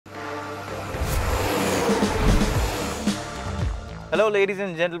Hello ladies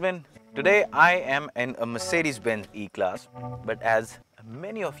and gentlemen, today I am in a Mercedes-Benz E-Class, but as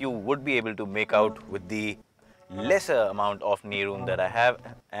many of you would be able to make out with the lesser amount of knee room that I have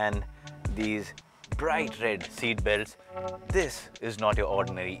and these bright red seat belts, this is not your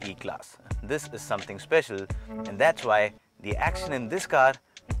ordinary E-Class. This is something special, and that's why the action in this car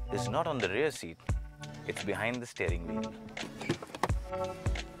is not on the rear seat, it's behind the steering wheel.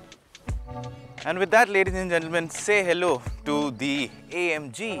 And with that, ladies and gentlemen, say hello to the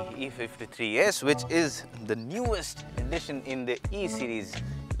AMG E53S, which is the newest addition in the E series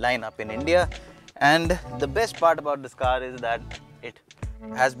lineup in India. And the best part about this car is that it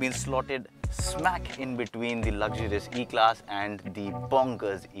has been slotted smack in between the luxurious E-Class and the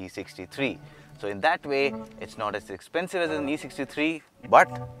bonkers E63. So in that way, it's not as expensive as an E63,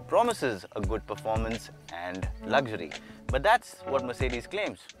 but promises a good performance and luxury. But that's what Mercedes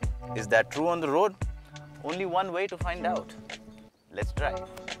claims. Is that true on the road? Only one way to find out. Let's drive.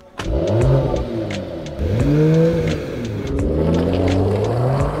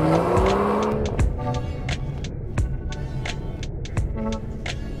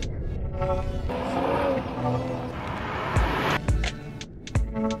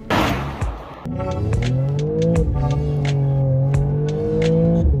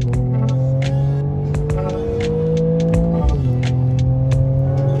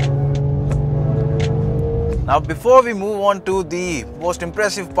 Now, before we move on to the most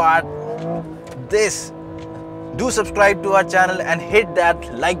impressive part, do subscribe to our channel and hit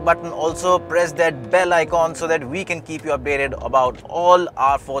that like button. Also press that bell icon so that we can keep you updated about all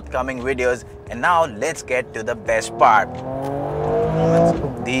our forthcoming videos. And now let's get to the best part.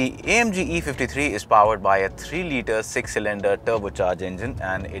 The AMG E53 is powered by a 3-liter 6-cylinder turbocharged engine,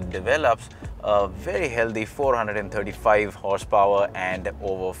 and it develops a very healthy 435 horsepower and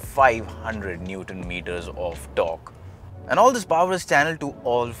over 500 Newton meters of torque. And all this power is channeled to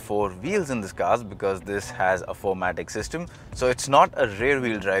all 4 wheels in this car because this has a 4Matic system. So it's not a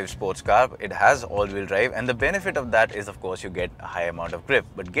rear-wheel drive sports car, it has all-wheel drive, and the benefit of that is, of course, you get a high amount of grip.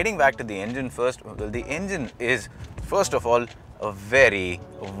 But getting back to the engine first, well, the engine is, first of all, a very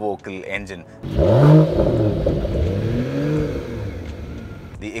vocal engine.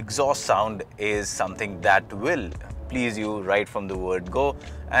 The exhaust sound is something that will please you right from the word go.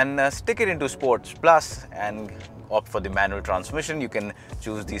 And stick it into Sports Plus and opt for the manual transmission. You can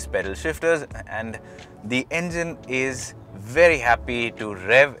choose these pedal shifters, and the engine is very happy to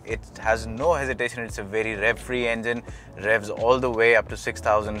rev. It has no hesitation. It's a very rev-free engine, revs all the way up to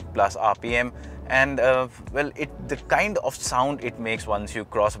 6,000 plus RPM. And well, the kind of sound it makes once you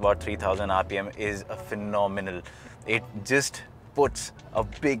cross about 3,000 RPM is phenomenal. It just puts a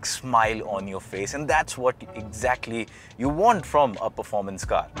big smile on your face, and that's what exactly you want from a performance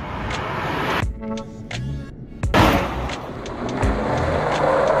car.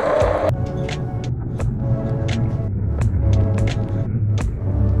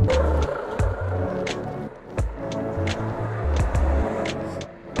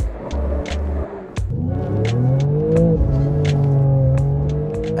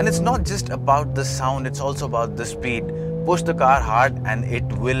 And it's not just about the sound, it's also about the speed. Push the car hard and it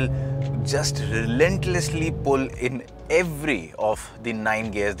will just relentlessly pull in every of the 9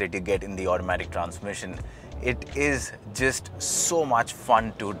 gears that you get in the automatic transmission. It is just so much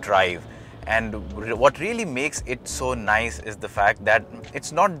fun to drive. And what really makes it so nice is the fact that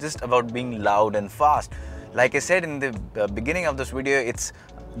it's not just about being loud and fast. Like I said in the beginning of this video,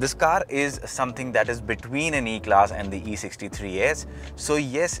 this car is something that is between an E-Class and the E63S. So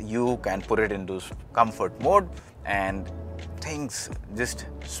yes, you can put it into comfort mode and things just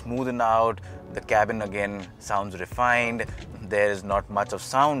smoothen out. The cabin again sounds refined. There is not much of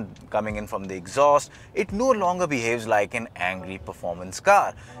sound coming in from the exhaust. It no longer behaves like an angry performance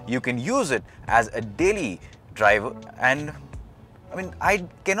car. You can use it as a daily driver, and I mean, I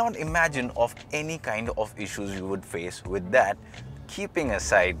cannot imagine of any kind of issues you would face with that, keeping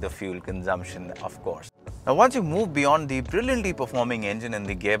aside the fuel consumption, of course. Now, once you move beyond the brilliantly performing engine and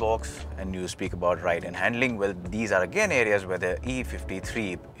the gearbox and you speak about ride and handling, well, these are again areas where the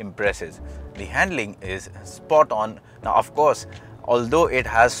E53 impresses. The handling is spot on. Now, of course, although it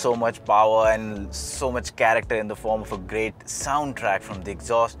has so much power and so much character in the form of a great soundtrack from the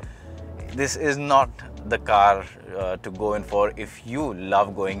exhaust, this is not the car to go in for if you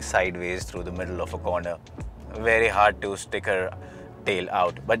love going sideways through the middle of a corner. Very hard to stick a tail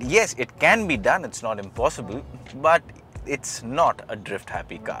out. But yes, it can be done, it's not impossible, but it's not a drift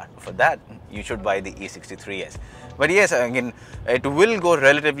happy car. For that, you should buy the E63s. But yes, again, it will go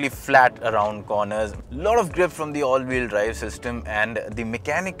relatively flat around corners. A lot of grip from the all-wheel drive system, and the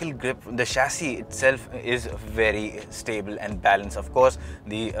mechanical grip, the chassis itself is very stable and balanced. Of course,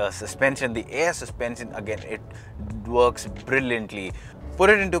 the suspension, the air suspension, again, it works brilliantly. Put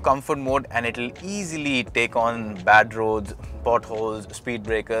it into comfort mode and it will easily take on bad roads, potholes, speed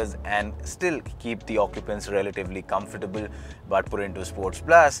breakers, and still keep the occupants relatively comfortable. But put it into Sports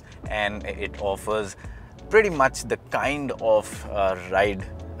Plus and it offers pretty much the kind of ride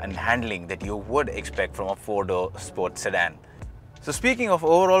and handling that you would expect from a four-door sports sedan. So speaking of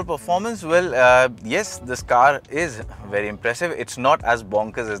overall performance, well, yes, this car is very impressive. It's not as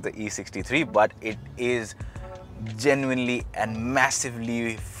bonkers as the E63, but it is genuinely and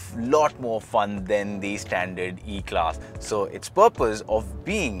massively lot more fun than the standard E-Class. So its purpose of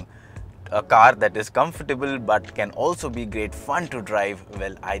being a car that is comfortable but can also be great fun to drive,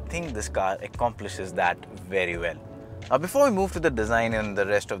 well, I think this car accomplishes that very well. Now before we move to the design and the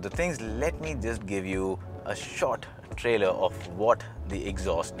rest of the things, let me just give you a short trailer of what the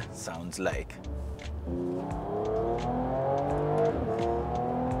exhaust sounds like.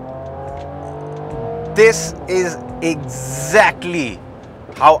 This is exactly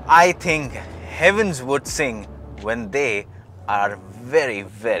how I think heavens would sing when they are very,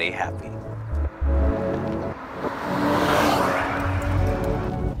 very happy.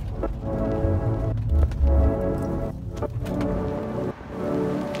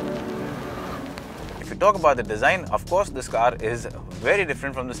 Talk about the design, of course this car is very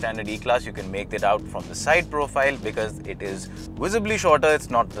different from the standard E-Class. You can make that out from the side profile because it is visibly shorter.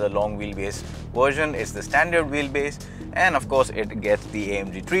 It's not the long wheelbase version, it's the standard wheelbase, and of course it gets the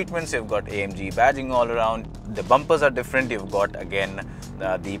AMG treatments. You've got AMG badging all around. The bumpers are different. You've got again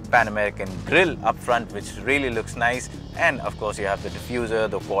the Pan American grille up front, which really looks nice, and of course you have the diffuser,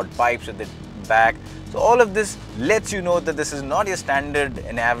 the quad pipes at the back. So all of this lets you know that this is not your standard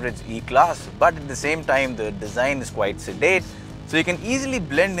and average E-Class, but at the same time the design is quite sedate, so you can easily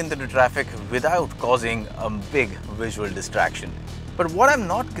blend into the traffic without causing a big visual distraction. But what I'm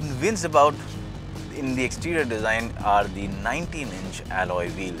not convinced about in the exterior design are the 19-inch alloy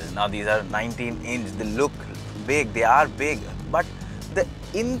wheels. Now these are 19-inch, they look big, they are big, but the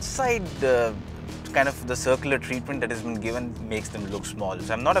inside kind of the circular treatment that has been given makes them look small.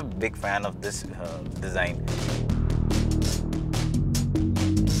 So I'm not a big fan of this design.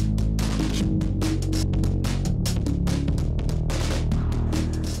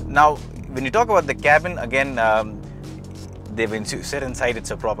 Now, when you talk about the cabin, again, they've been said inside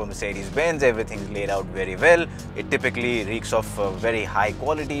it's a proper Mercedes-Benz. Everything's laid out very well. It typically reeks of very high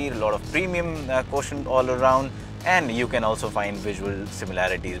quality, a lot of premium quotient all around. And you can also find visual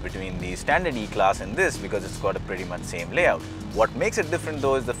similarities between the standard E-Class and this because it's got a pretty much same layout. What makes it different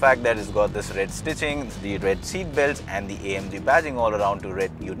though is the fact that it's got this red stitching, the red seat belts, and the AMG badging all around to let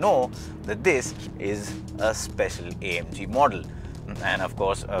you know that this is a special AMG model. And of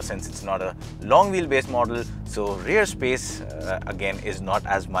course, since it's not a long wheelbase model, so rear space again is not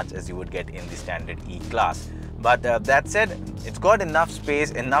as much as you would get in the standard E-Class. But that said, it's got enough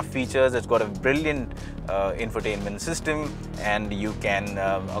space, enough features. It's got a brilliant infotainment system, and you can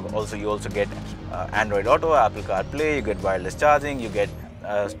also get Android Auto, Apple CarPlay, you get wireless charging, you get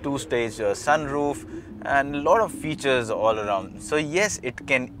two-stage sunroof, and a lot of features all around. So yes, it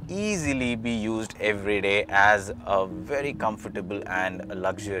can easily be used every day as a very comfortable and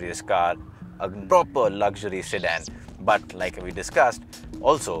luxurious car, a proper luxury sedan, but like we discussed,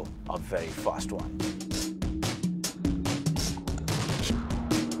 also a very fast one.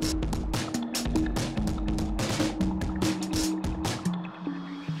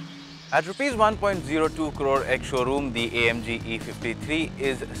 At Rs 1.02 crore ex-showroom, the AMG E53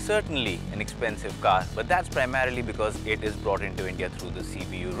 is certainly an expensive car, but that's primarily because it is brought into India through the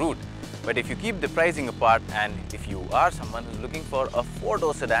CPU route. But if you keep the pricing apart, and if you are someone who's looking for a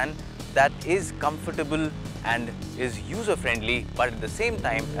four-door sedan that is comfortable and is user-friendly, but at the same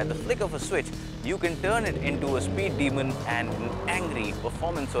time, at the flick of a switch, you can turn it into a speed demon and an angry,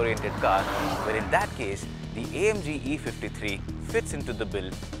 performance-oriented car, where in that case, the AMG E53 fits into the bill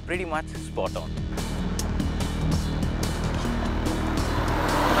pretty much spot on.